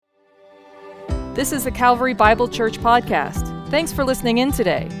This is the Calvary Bible Church podcast. Thanks for listening in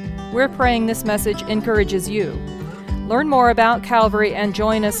today. We're praying this message encourages you. Learn more about Calvary and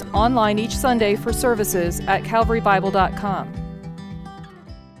join us online each Sunday for services at calvarybible.com.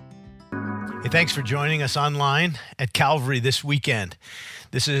 Hey, thanks for joining us online at Calvary this weekend.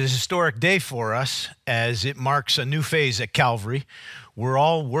 This is a historic day for us as it marks a new phase at Calvary. We're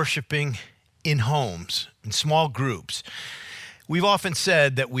all worshiping in homes, in small groups. We've often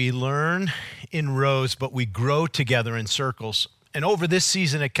said that we learn in rows, but we grow together in circles. And over this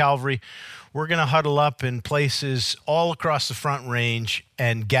season at Calvary, we're going to huddle up in places all across the Front Range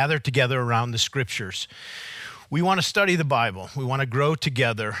and gather together around the Scriptures. We want to study the Bible. We want to grow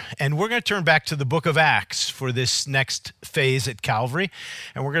together. And we're going to turn back to the book of Acts for this next phase at Calvary.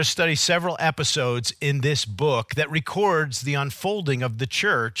 And we're going to study several episodes in this book that records the unfolding of the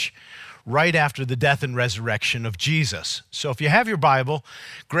church right after the death and resurrection of Jesus. So if you have your Bible,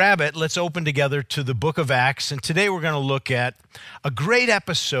 grab it. Let's open together to the book of Acts. And today we're going to look at a great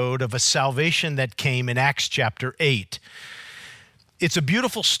episode of a salvation that came in Acts chapter 8. It's a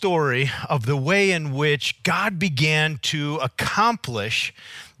beautiful story of the way in which God began to accomplish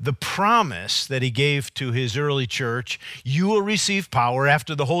the promise that he gave to his early church. You will receive power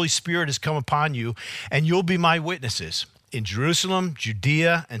after the Holy Spirit has come upon you, and you'll be my witnesses in Jerusalem,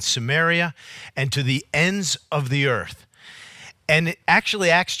 Judea, and Samaria, and to the ends of the earth. And actually,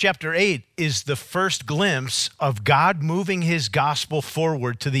 Acts chapter 8 is the first glimpse of God moving his gospel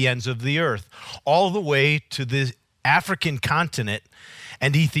forward to the ends of the earth, all the way to the African continent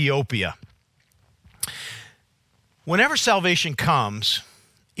and Ethiopia. Whenever salvation comes,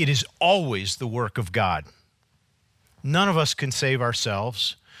 it is always the work of God. None of us can save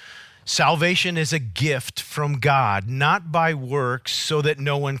ourselves. Salvation is a gift from God, not by works, so that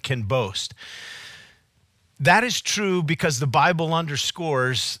no one can boast. That is true because the Bible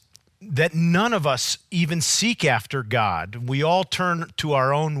underscores that none of us even seek after God. We all turn to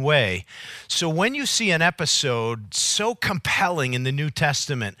our own way. So when you see an episode so compelling in the New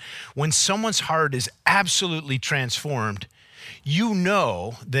Testament, when someone's heart is absolutely transformed, you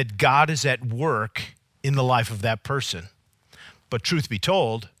know that God is at work in the life of that person. But truth be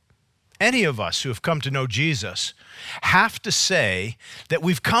told, any of us who have come to know Jesus have to say that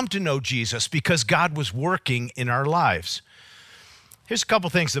we've come to know Jesus because God was working in our lives. Here's a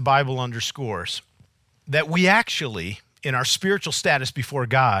couple things the Bible underscores. That we actually, in our spiritual status before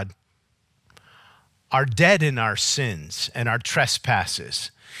God, are dead in our sins and our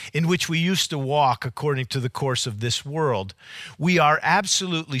trespasses, in which we used to walk according to the course of this world. We are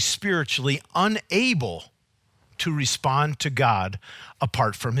absolutely spiritually unable to respond to God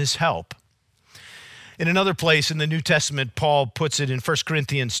apart from his help. In another place in the New Testament, Paul puts it in 1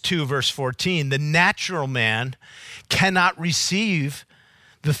 Corinthians 2, verse 14, the natural man cannot receive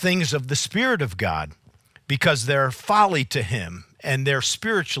the things of the Spirit of God because they're folly to him and they're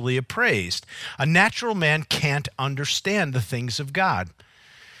spiritually appraised. A natural man can't understand the things of God.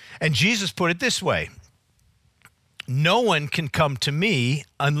 And Jesus put it this way, no one can come to me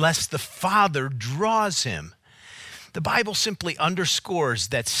unless the Father draws him. The Bible simply underscores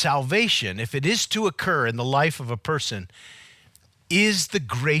that salvation, if it is to occur in the life of a person, is the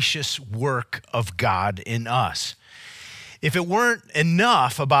gracious work of God in us. If it weren't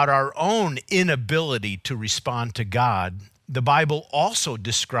enough about our own inability to respond to God, the Bible also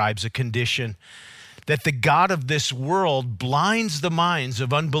describes a condition that the God of this world blinds the minds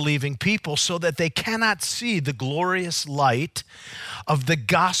of unbelieving people so that they cannot see the glorious light of the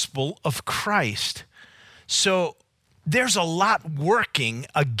gospel of Christ. So there's a lot working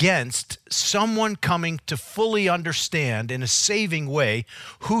against someone coming to fully understand in a saving way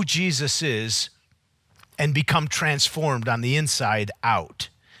who Jesus is and become transformed on the inside out.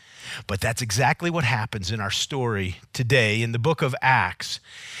 But that's exactly what happens in our story today in the book of Acts.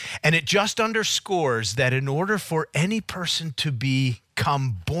 And it just underscores that in order for any person to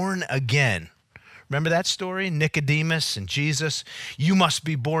become born again, remember that story, Nicodemus and Jesus? You must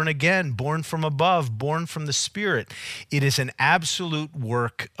be born again, born from above, born from the Spirit. It is an absolute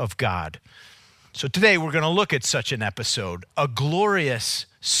work of God. So today we're going to look at such an episode, a glorious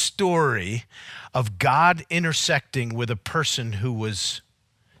story of God intersecting with a person who was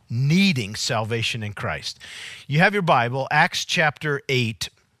needing salvation in Christ. You have your Bible, Acts chapter 8.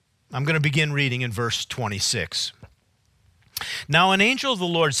 I'm going to begin reading in verse 26. Now an angel of the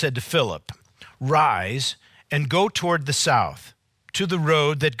Lord said to Philip, rise and go toward the south, to the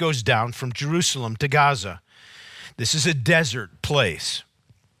road that goes down from Jerusalem to Gaza. This is a desert place.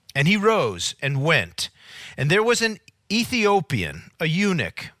 And he rose and went. And there was an Ethiopian, a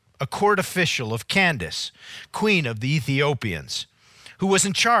eunuch, a court official of Candace, queen of the Ethiopians, who was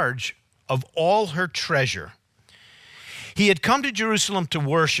in charge of all her treasure. He had come to Jerusalem to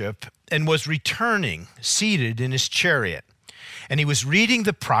worship and was returning, seated in his chariot. And he was reading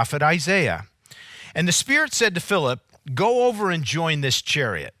the prophet Isaiah. And the Spirit said to Philip, "Go over and join this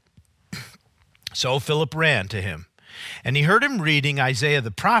chariot." So Philip ran to him. And he heard him reading Isaiah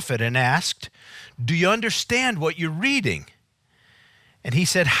the prophet and asked, "Do you understand what you're reading?" And he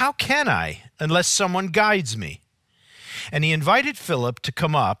said, "How can I, unless someone guides me?" And he invited Philip to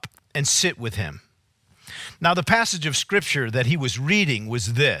come up and sit with him. Now the passage of Scripture that he was reading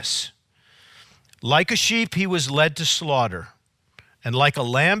was this: "Like a sheep he was led to slaughter, and like a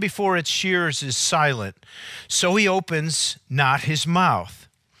lamb before its shearers is silent, so he opens not his mouth.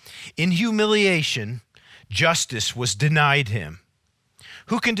 In humiliation, justice was denied him.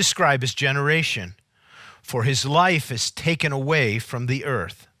 Who can describe his generation? For his life is taken away from the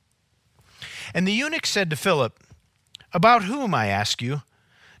earth." And the eunuch said to Philip, "About whom, I ask you,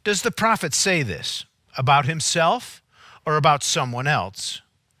 does the prophet say this? About himself or about someone else?"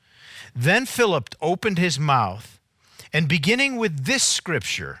 Then Philip opened his mouth, and beginning with this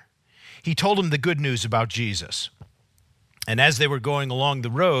scripture, he told him the good news about Jesus. And as they were going along the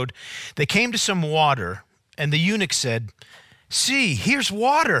road, they came to some water, and the eunuch said, "See, here's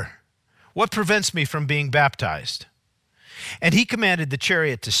water. What prevents me from being baptized?" And he commanded the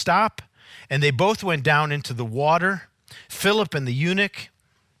chariot to stop, and they both went down into the water, Philip and the eunuch,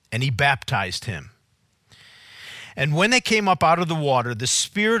 and he baptized him. And when they came up out of the water, the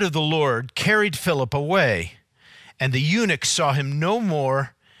Spirit of the Lord carried Philip away, and the eunuch saw him no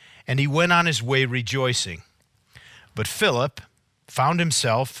more, and he went on his way rejoicing. But Philip found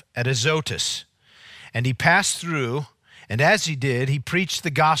himself at Azotus, and he passed through, and as he did, he preached the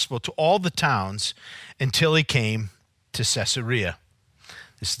gospel to all the towns until he came to Caesarea.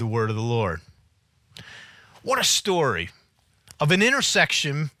 This is the word of the Lord. What a story of an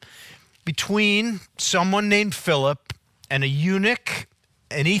intersection between someone named Philip and a eunuch,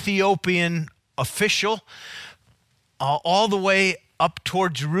 an Ethiopian official, all the way up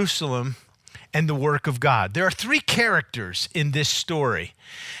toward Jerusalem and the work of God. There are three characters in this story.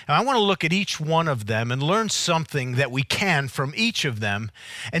 And I want to look at each one of them and learn something that we can from each of them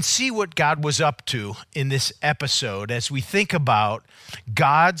and see what God was up to in this episode as we think about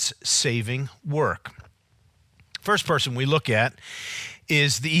God's saving work. First person we look at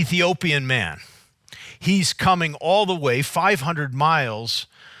is the Ethiopian man. He's coming all the way 500 miles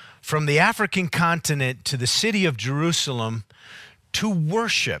from the African continent to the city of Jerusalem to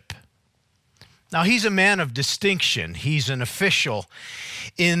worship. Now, he's a man of distinction. He's an official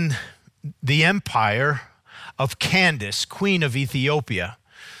in the empire of Candace, Queen of Ethiopia.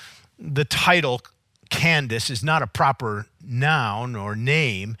 The title Candace is not a proper noun or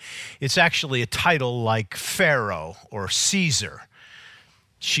name. It's actually a title like Pharaoh or Caesar.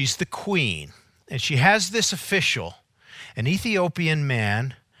 She's the queen, and she has this official, an Ethiopian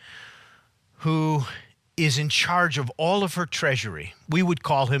man who is in charge of all of her treasury. We would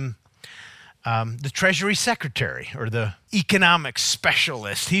call him the treasury secretary or the economics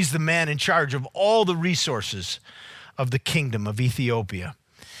specialist. He's the man in charge of all the resources of the kingdom of Ethiopia.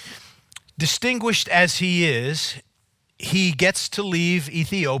 Distinguished as he is, he gets to leave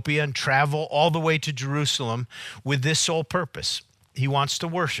Ethiopia and travel all the way to Jerusalem with this sole purpose. He wants to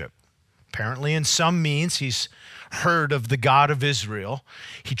worship. Apparently, in some means, he's heard of the God of Israel.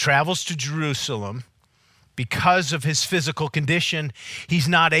 He travels to Jerusalem. Because of his physical condition, he's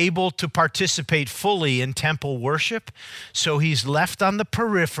not able to participate fully in temple worship, so he's left on the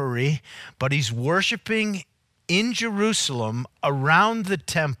periphery, but he's worshiping in Jerusalem around the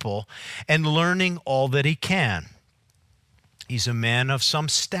temple and learning all that he can. He's a man of some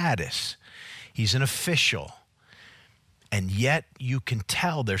status. He's an official. And yet you can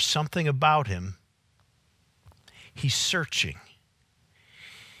tell there's something about him. He's searching.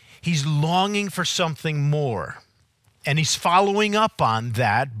 He's longing for something more. And he's following up on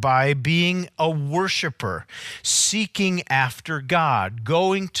that by being a worshiper, seeking after God,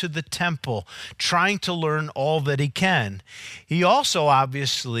 going to the temple, trying to learn all that he can. He also,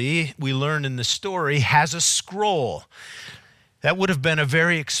 obviously, we learn in the story, has a scroll. That would have been a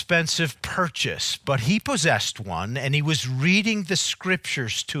very expensive purchase, but he possessed one, and he was reading the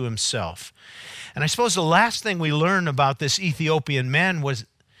scriptures to himself. And I suppose the last thing we learn about this Ethiopian man was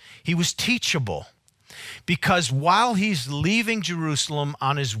he was teachable, because while he's leaving Jerusalem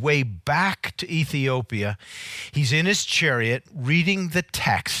on his way back to Ethiopia, he's in his chariot reading the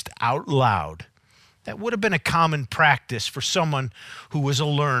text out loud. That would have been a common practice for someone who was a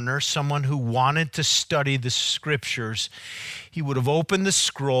learner, someone who wanted to study the scriptures. He would have opened the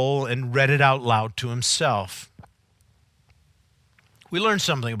scroll and read it out loud to himself. We learn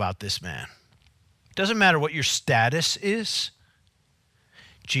something about this man. It doesn't matter what your status is,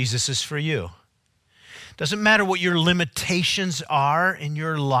 Jesus is for you. Doesn't matter what your limitations are in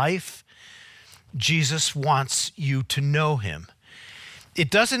your life, Jesus wants you to know him. It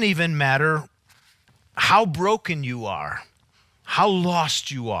doesn't even matter how broken you are, how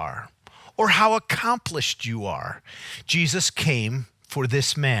lost you are, or how accomplished you are. Jesus came for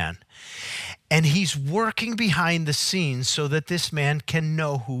this man. And he's working behind the scenes so that this man can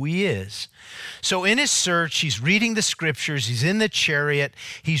know who he is. So in his search, he's reading the scriptures, he's in the chariot,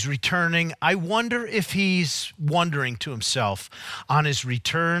 he's returning. I wonder if he's wondering to himself on his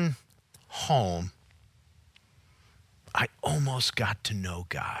return home, I almost got to know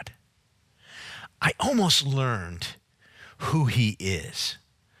God. I almost learned who he is.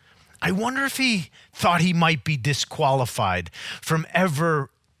 I wonder if he thought he might be disqualified from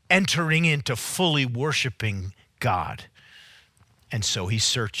ever entering into fully worshiping God. And so he's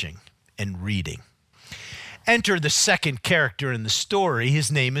searching and reading. Enter the second character in the story.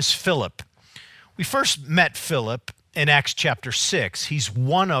 His name is Philip. We first met Philip in Acts chapter 6. He's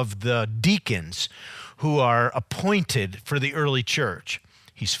one of the deacons who are appointed for the early church.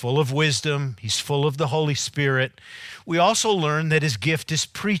 He's full of wisdom. He's full of the Holy Spirit. We also learn that his gift is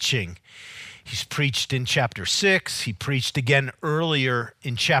preaching. He's preached in chapter 6. He preached again earlier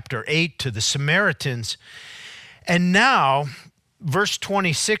in chapter 8 to the Samaritans. And now, verse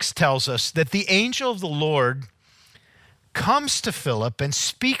 26 tells us that the angel of the Lord comes to Philip and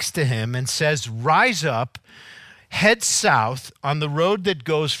speaks to him and says, "Rise up, head south on the road that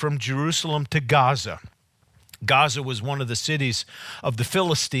goes from Jerusalem to Gaza." Gaza was one of the cities of the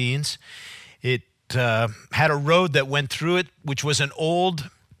Philistines. It had a road that went through it, which was an old,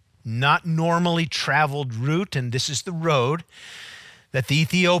 not normally traveled route, and this is the road that the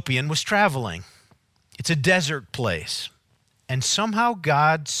Ethiopian was traveling. It's a desert place. And somehow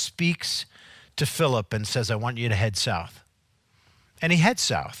God speaks to Philip and says, "I want you to head south." And he heads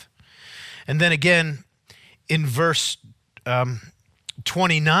south. And then again, in verse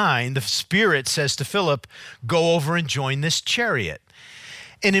 29, the Spirit says to Philip, "Go over and join this chariot."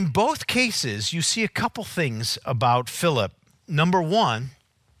 And in both cases, you see a couple things about Philip. Number one,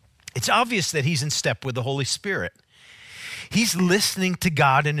 it's obvious that he's in step with the Holy Spirit. He's listening to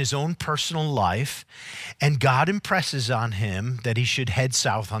God in his own personal life, and God impresses on him that he should head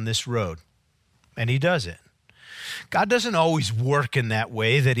south on this road. And he does it. God doesn't always work in that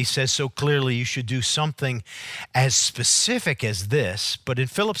way that he says so clearly you should do something as specific as this, but in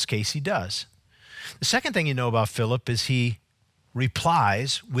Philip's case, he does. The second thing you know about Philip is he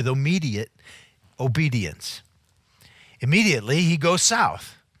replies with immediate obedience. Immediately, he goes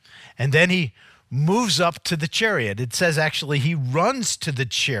south, and then he moves up to the chariot. It says actually he runs to the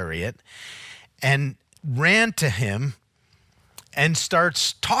chariot and ran to him and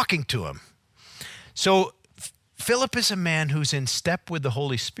starts talking to him. So Philip is a man who's in step with the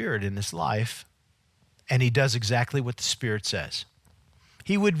Holy Spirit in his life, and he does exactly what the Spirit says.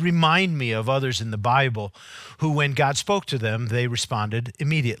 He would remind me of others in the Bible who, when God spoke to them, they responded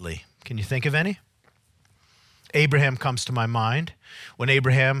immediately. Can you think of any? Abraham comes to my mind. When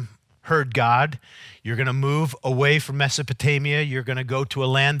Abraham heard God, "You're going to move away from Mesopotamia. You're going to go to a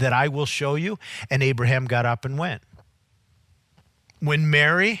land that I will show you." And Abraham got up and went. When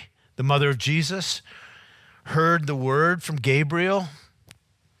Mary, the mother of Jesus, heard the word from Gabriel,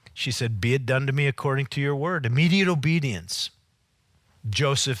 she said, "Be it done to me according to your word." Immediate obedience.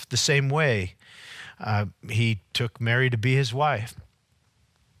 Joseph, the same way. He took Mary to be his wife.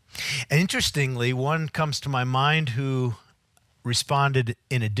 And interestingly, one comes to my mind who responded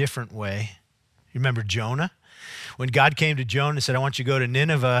in a different way. You remember Jonah? When God came to Jonah and said, "I want you to go to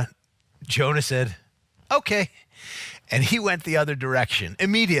Nineveh," Jonah said, "Okay." And he went the other direction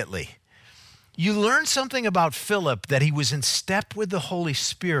immediately. You learn something about Philip, that he was in step with the Holy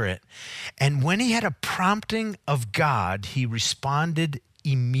Spirit. And when he had a prompting of God, he responded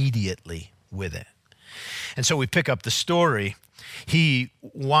immediately with it. And so we pick up the story. He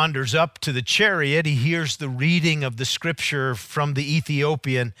wanders up to the chariot. He hears the reading of the scripture from the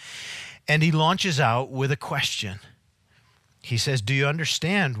Ethiopian, and he launches out with a question. He says, "Do you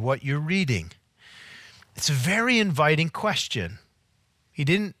understand what you're reading?" It's a very inviting question. He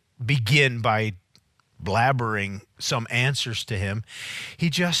didn't begin by blabbering some answers to him. He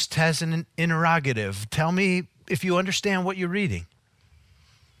just has an interrogative. "Tell me if you understand what you're reading."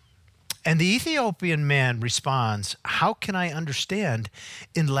 And the Ethiopian man responds, "How can I understand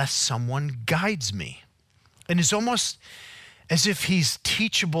unless someone guides me?" And it's almost as if he's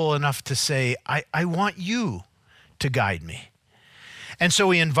teachable enough to say, I want you to guide me. And so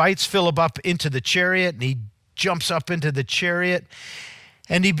he invites Philip up into the chariot, and he jumps up into the chariot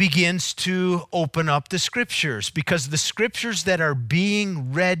and he begins to open up the scriptures, because the scriptures that are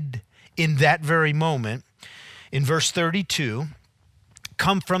being read in that very moment, in verse 32,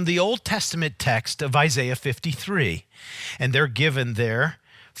 come from the Old Testament text of Isaiah 53. And they're given there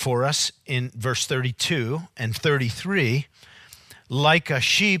for us in verse 32 and 33. Like a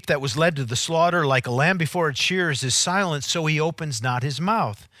sheep that was led to the slaughter, like a lamb before its shearers is silent, so he opens not his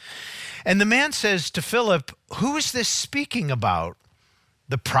mouth. And the man says to Philip, who is this speaking about?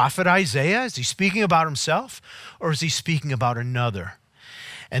 The prophet Isaiah? Is he speaking about himself, or is he speaking about another?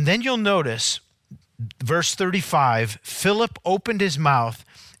 And then you'll notice, verse 35, Philip opened his mouth,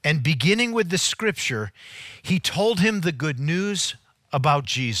 and beginning with the scripture, he told him the good news about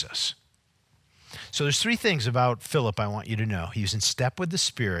Jesus. So there's three things about Philip I want you to know. He's in step with the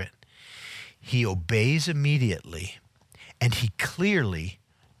Spirit, he obeys immediately, and he clearly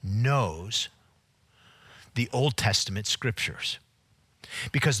knows the Old Testament scriptures.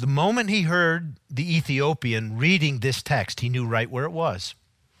 Because the moment he heard the Ethiopian reading this text, he knew right where it was.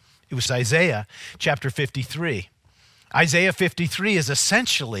 It was Isaiah chapter 53. Isaiah 53 is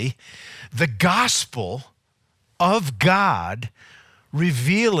essentially the gospel of God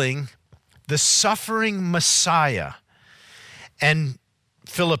revealing the suffering Messiah. And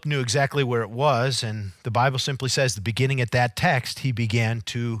Philip knew exactly where it was, and the Bible simply says, the beginning at that text, he began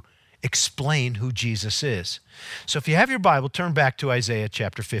to explain who Jesus is. So if you have your Bible, turn back to Isaiah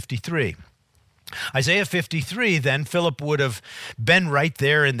chapter 53. Isaiah 53, then Philip would have been right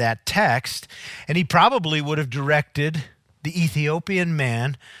there in that text, and he probably would have directed the Ethiopian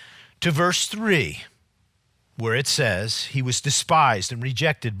man to verse 3, where it says, he was despised and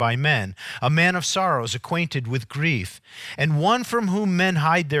rejected by men, a man of sorrows, acquainted with grief, and one from whom men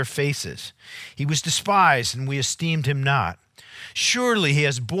hide their faces. He was despised, and we esteemed him not. Surely he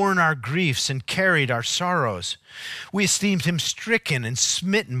has borne our griefs and carried our sorrows. We esteemed him stricken and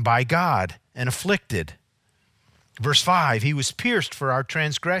smitten by God and afflicted. Verse 5, he was pierced for our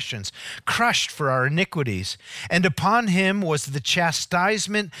transgressions, crushed for our iniquities, and upon him was the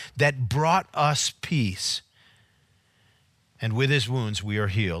chastisement that brought us peace. And with his wounds we are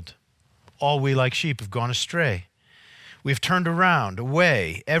healed. All we like sheep have gone astray. We have turned around,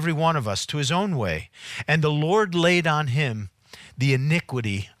 away, every one of us to his own way. And the Lord laid on him the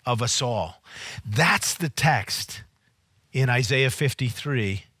iniquity of us all. That's the text in Isaiah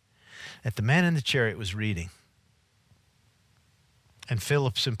 53 that the man in the chariot was reading. And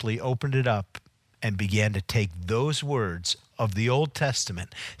Philip simply opened it up and began to take those words of the Old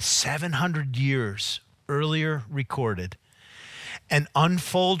Testament, 700 years earlier recorded, and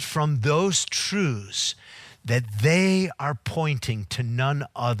unfold from those truths that they are pointing to none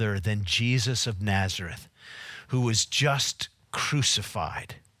other than Jesus of Nazareth, who was just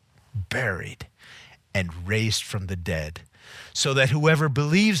crucified, buried, and raised from the dead, so that whoever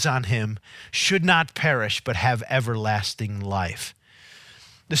believes on him should not perish but have everlasting life.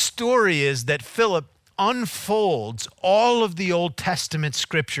 The story is that Philip unfolds all of the Old Testament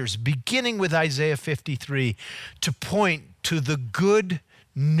scriptures, beginning with Isaiah 53, to point to the good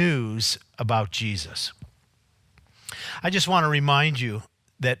news about Jesus. I just want to remind you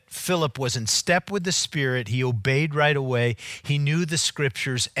that Philip was in step with the Spirit. He obeyed right away. He knew the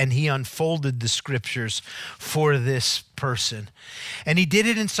scriptures, and he unfolded the scriptures for this person. And he did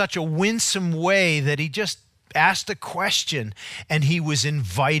it in such a winsome way that he just asked a question and he was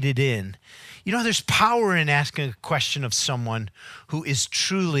invited in. You know, there's power in asking a question of someone who is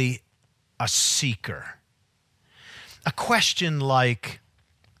truly a seeker. A question like,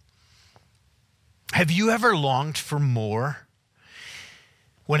 have you ever longed for more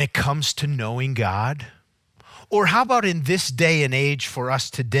when it comes to knowing God? Or how about in this day and age for us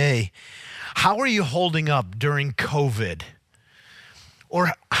today, how are you holding up during COVID?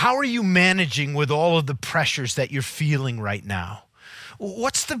 Or how are you managing with all of the pressures that you're feeling right now?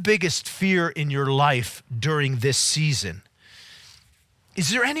 What's the biggest fear in your life during this season?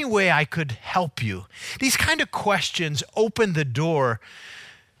 Is there any way I could help you? These kind of questions open the door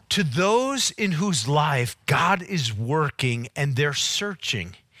to those in whose life God is working and they're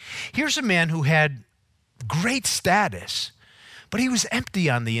searching. Here's a man who had great status, but he was empty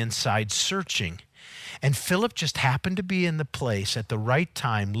on the inside, searching. And Philip just happened to be in the place at the right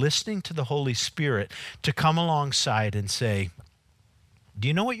time, listening to the Holy Spirit to come alongside and say, do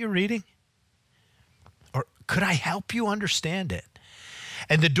you know what you're reading? Or could I help you understand it?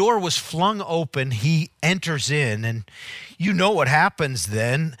 And the door was flung open. He enters in, and you know what happens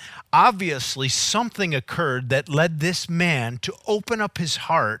then. Obviously, something occurred that led this man to open up his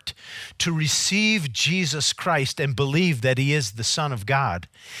heart to receive Jesus Christ and believe that he is the Son of God.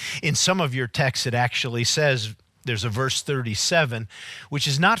 In some of your texts, it actually says, there's a verse 37, which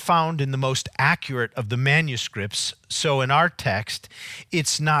is not found in the most accurate of the manuscripts. So in our text,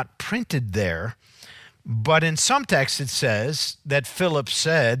 it's not printed there. But in some texts, it says that Philip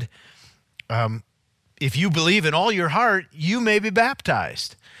said, if you believe in all your heart, you may be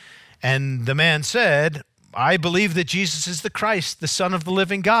baptized. And the man said, I believe that Jesus is the Christ, the Son of the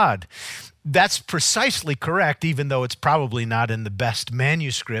living God. That's precisely correct, even though it's probably not in the best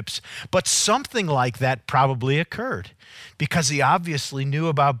manuscripts. But something like that probably occurred because he obviously knew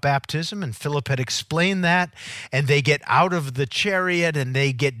about baptism, and Philip had explained that. And they get out of the chariot and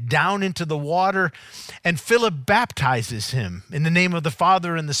they get down into the water, and Philip baptizes him in the name of the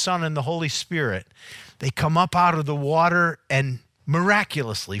Father and the Son and the Holy Spirit. They come up out of the water, and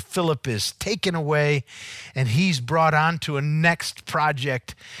miraculously, Philip is taken away and he's brought on to a next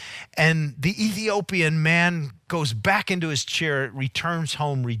project. And the Ethiopian man goes back into his chariot, returns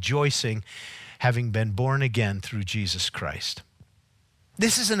home rejoicing, having been born again through Jesus Christ.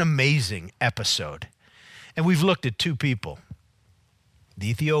 This is an amazing episode. And we've looked at two people.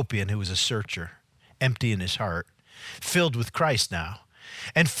 The Ethiopian, who was a searcher, empty in his heart, filled with Christ now.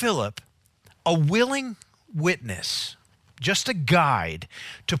 And Philip, a willing witness, just a guide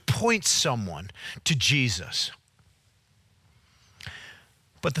to point someone to Jesus.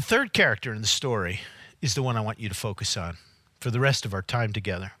 But the third character in the story is the one I want you to focus on for the rest of our time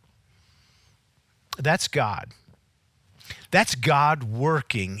together. That's God. That's God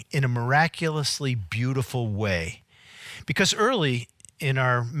working in a miraculously beautiful way. Because early in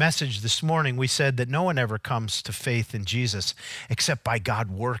our message this morning, we said that no one ever comes to faith in Jesus except by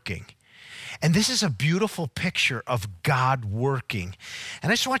God working. And this is a beautiful picture of God working.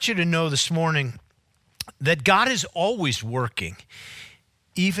 And I just want you to know this morning that God is always working,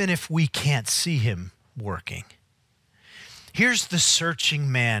 even if we can't see him working. Here's the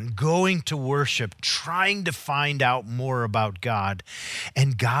searching man going to worship, trying to find out more about God.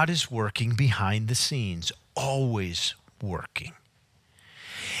 And God is working behind the scenes, always working.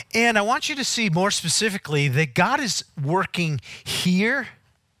 And I want you to see more specifically that God is working here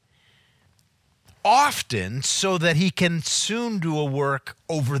often so that he can soon do a work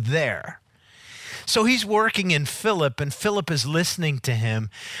over there. So he's working in Philip, and Philip is listening to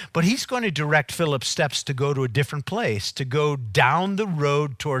him, but he's going to direct Philip's steps to go to a different place, to go down the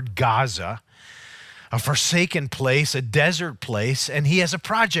road toward Gaza, a forsaken place, a desert place, and he has a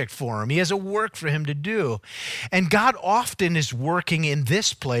project for him. He has a work for him to do. And God often is working in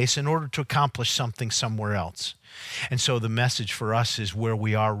this place in order to accomplish something somewhere else. And so the message for us is where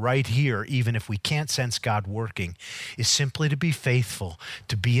we are right here, even if we can't sense God working, is simply to be faithful,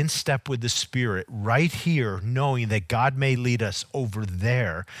 to be in step with the Spirit right here, knowing that God may lead us over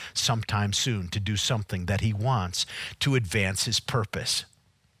there sometime soon to do something that he wants to advance his purpose.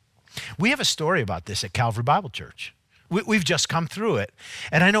 We have a story about this at Calvary Bible Church. We've just come through it.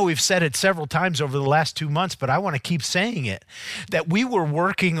 And I know we've said it several times over the last 2 months, but I want to keep saying it, that we were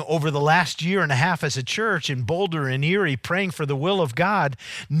working over the last year and a half as a church in Boulder and Erie, praying for the will of God,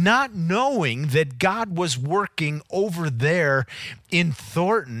 not knowing that God was working over there in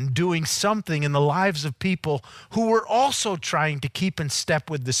Thornton, doing something in the lives of people who were also trying to keep in step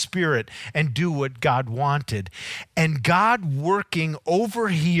with the Spirit and do what God wanted. And God working over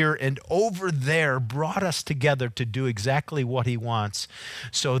here and over there brought us together to do exactly what he wants,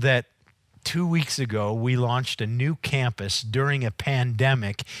 so that 2 weeks ago we launched a new campus during a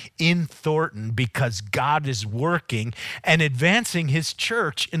pandemic in Thornton because God is working and advancing his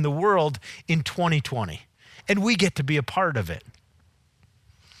church in the world in 2020. And we get to be a part of it.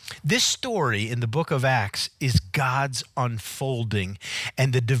 This story in the book of Acts is God's unfolding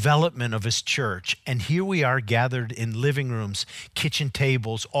and the development of his church. And here we are gathered in living rooms, kitchen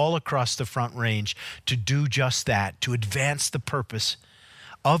tables, all across the Front Range to do just that, to advance the purpose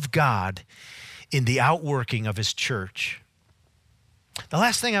of God in the outworking of his church. The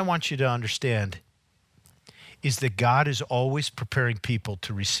last thing I want you to understand is that God is always preparing people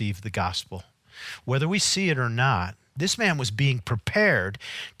to receive the gospel. Whether we see it or not, this man was being prepared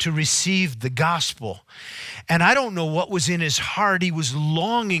to receive the gospel. And I don't know what was in his heart. He was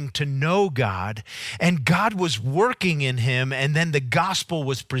longing to know God, and God was working in him, and then the gospel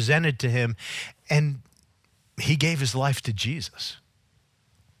was presented to him, and he gave his life to Jesus.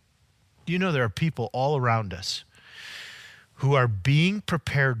 You know, there are people all around us who are being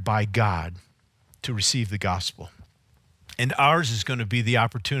prepared by God to receive the gospel. And ours is going to be the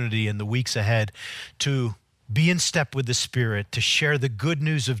opportunity in the weeks ahead to be in step with the Spirit, to share the good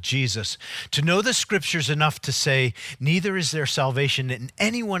news of Jesus, to know the Scriptures enough to say, neither is there salvation in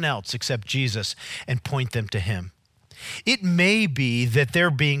anyone else except Jesus, and point them to Him. It may be that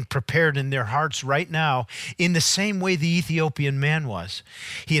they're being prepared in their hearts right now in the same way the Ethiopian man was.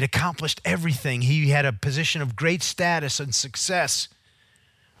 He had accomplished everything. He had a position of great status and success,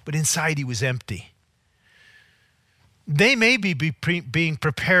 but inside he was empty. They may be being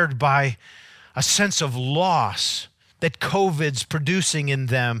prepared by a sense of loss that COVID's producing in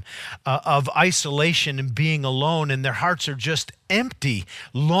them, of isolation and being alone, and their hearts are just empty,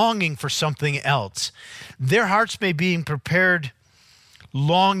 longing for something else. Their hearts may be being prepared,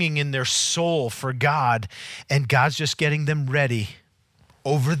 longing in their soul for God, and God's just getting them ready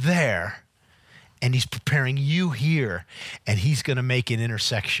over there, and He's preparing you here, and He's going to make an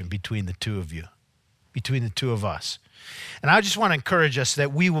intersection between the two of you, between the two of us. And I just want to encourage us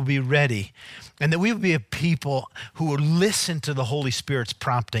that we will be ready and that we will be a people who will listen to the Holy Spirit's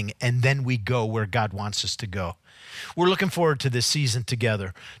prompting, and then we go where God wants us to go. We're looking forward to this season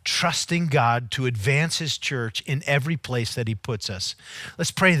together, trusting God to advance His church in every place that He puts us.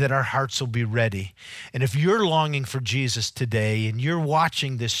 Let's pray that our hearts will be ready. And if you're longing for Jesus today and you're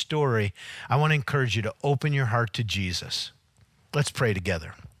watching this story, I want to encourage you to open your heart to Jesus. Let's pray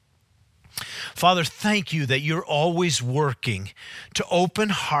together. Father, thank you that you're always working to open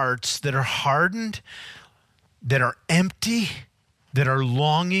hearts that are hardened, that are empty, that are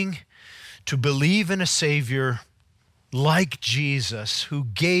longing to believe in a Savior like Jesus, who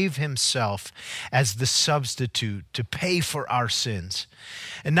gave Himself as the substitute to pay for our sins.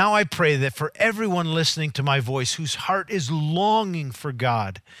 And now I pray that for everyone listening to my voice whose heart is longing for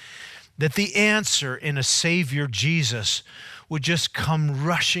God, that the answer in a Savior, Jesus, would just come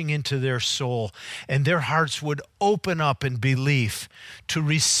rushing into their soul, and their hearts would open up in belief to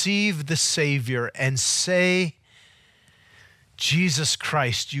receive the Savior and say, Jesus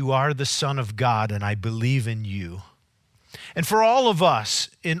Christ, you are the Son of God, and I believe in you. And for all of us,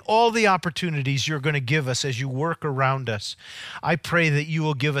 in all the opportunities you're going to give us as you work around us, I pray that you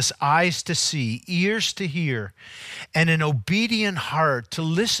will give us eyes to see, ears to hear, and an obedient heart to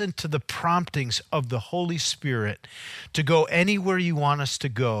listen to the promptings of the Holy Spirit, to go anywhere you want us to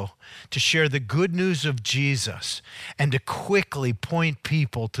go, to share the good news of Jesus, and to quickly point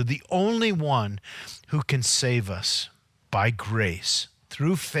people to the only one who can save us by grace,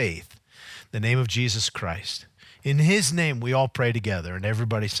 through faith, the name of Jesus Christ. In His name we all pray together, and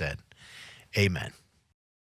everybody said, amen.